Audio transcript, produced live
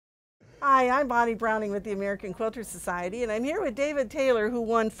Hi, I'm Bonnie Browning with the American Quilter Society, and I'm here with David Taylor, who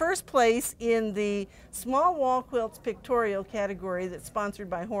won first place in the Small Wall Quilts Pictorial category that's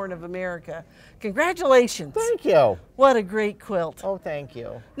sponsored by Horn of America. Congratulations. Thank you. What a great quilt. Oh, thank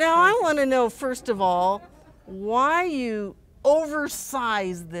you. Now, I want to know, first of all, why you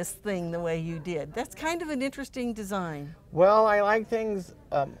oversized this thing the way you did. That's kind of an interesting design. Well, I like things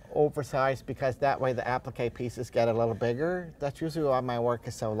oversized because that way the applique pieces get a little bigger. That's usually why my work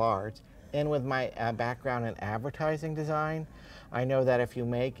is so large. And with my background in advertising design, I know that if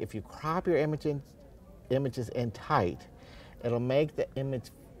you crop your images in tight, it'll make the image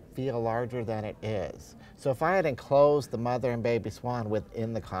feel larger than it is. So if I had enclosed the mother and baby swan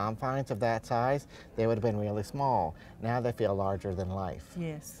within the confines of that size, they would have been really small. Now they feel larger than life.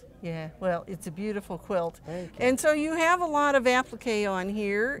 Yes. Yeah, well, it's a beautiful quilt. Thank you. And so you have a lot of applique on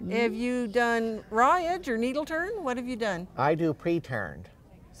here. Have you done raw edge or needle turn? What have you done? I do pre-turned.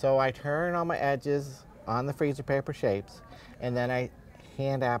 So I turn all my edges on the freezer paper shapes, and then I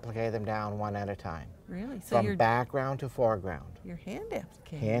hand applique them down one at a time. Really? So From background to foreground. Your hand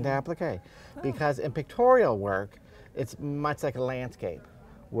applique. Hand applique. Oh. Because in pictorial work, it's much like a landscape,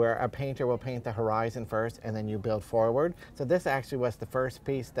 where a painter will paint the horizon first and then you build forward. So this actually was the first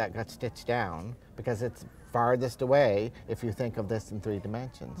piece that got stitched down because it's farthest away if you think of this in 3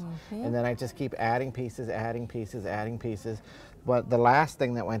 dimensions. And then I just keep adding pieces, adding pieces, adding pieces. But the last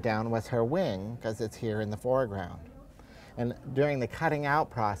thing that went down was her wing because it's here in the foreground. And during the cutting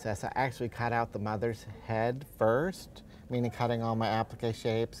out process, I actually cut out the mother's head first, meaning cutting all my applique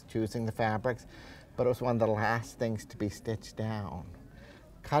shapes, choosing the fabrics, but it was one of the last things to be stitched down.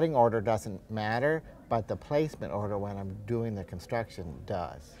 Cutting order doesn't matter, but the placement order when I'm doing the construction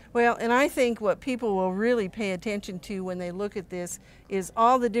does. Well, and I think what people will really pay attention to when they look at this is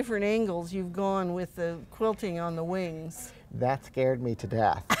all the different angles you've gone with the quilting on the wings. That scared me to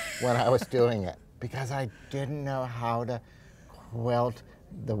death when I was doing it because I didn't know how to quilt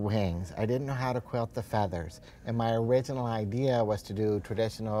the wings. I didn't know how to quilt the feathers. And my original idea was to do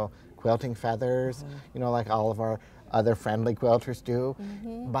traditional quilting feathers, you know, like all of our other friendly quilters do,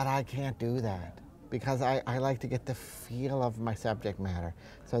 but I can't do that because I like to get the feel of my subject matter.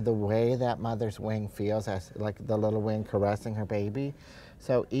 So the way that mother's wing feels, as like the little wing caressing her baby,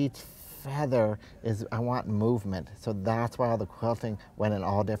 so each feather is, I want movement. So that's why all the quilting went in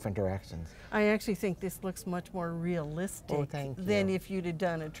all different directions. I actually think this looks much more realistic than if you'd have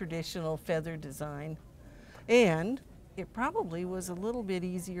done a traditional feather design. And it probably was a little bit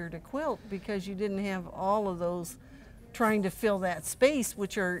easier to quilt because you didn't have all of those trying to fill that space,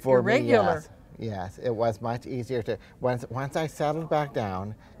 which are irregular. Yes, it was much easier to, once I settled back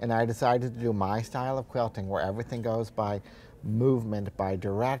down and I decided to do my style of quilting where everything goes by movement, by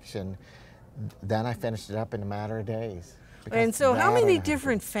direction, then I finished it up in a matter of days. And so how many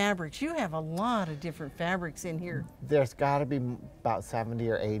different fabrics? You have a lot of different fabrics in here. There's got to be about 70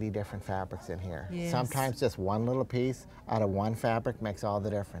 or 80 different fabrics in here. Yes. Sometimes just one little piece out of one fabric makes all the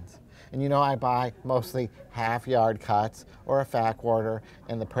difference. And you know, I buy mostly half-yard cuts or a fat quarter,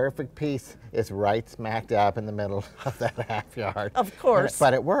 and the perfect piece is right smack dab in the middle of that half-yard. Of course.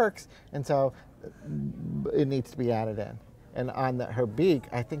 But it works, and so it needs to be added in. And on her beak,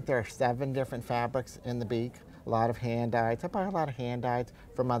 I think there are 7 different fabrics in the beak. A lot of hand dyes. I buy a lot of hand dyes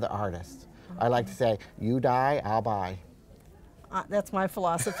from other artists. I like to say, you dye, I'll buy. That's my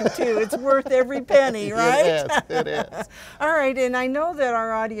philosophy too. It's worth every penny, right? It is, it is. All right, and I know that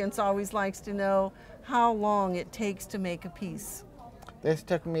our audience always likes to know how long it takes to make a piece. This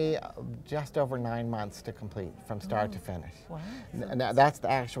took me just over 9 months to complete, from start to finish. Wow. Now, that's the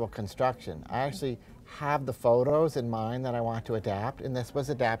actual construction. I actually have the photos in mind that I want to adapt, and this was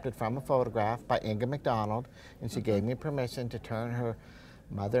adapted from a photograph by Inga McDonald, and she gave me permission to turn her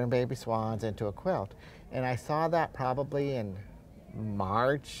mother and baby swans into a quilt. And I saw that probably in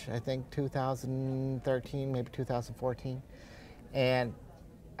March, I think 2013, maybe 2014. And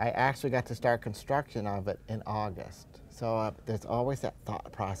I actually got to start construction of it in August. So there's always that thought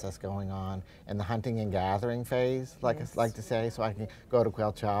process going on in the hunting and gathering phase, like I like to say, so I can go to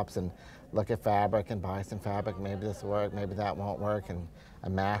quilt shops and look at fabric and buy some fabric. Maybe this will work, maybe that won't work, and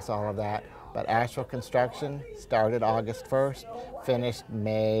amass all of that. But actual construction started August 1st, finished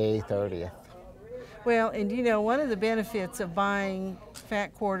May 30th. Well, and you know, one of the benefits of buying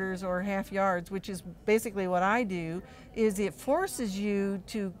fat quarters or half yards, which is basically what I do, is it forces you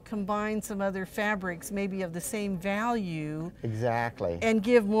to combine some other fabrics, maybe of the same value. Exactly. And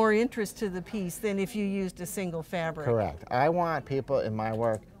give more interest to the piece than if you used a single fabric. Correct. I want people in my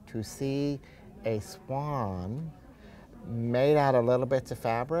work to see a swan made out of little bits of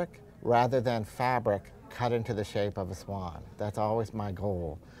fabric rather than fabric cut into the shape of a swan. That's always my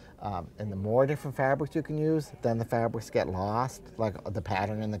goal. And the more different fabrics you can use, then the fabrics get lost, like the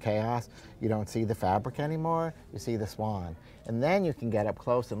pattern in the chaos. You don't see the fabric anymore, you see the swan. And then you can get up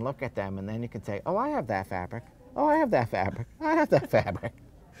close and look at them, and then you can say, oh, I have that fabric. Oh, I have that fabric. I have that fabric.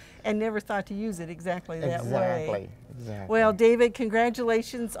 And never thought to use it exactly that way. Exactly. Well, David,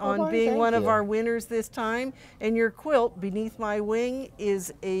 congratulations on being one of our winners this time. And your quilt, Beneath My Wing,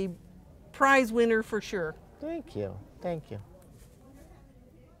 is a prize winner for sure. Thank you. Thank you.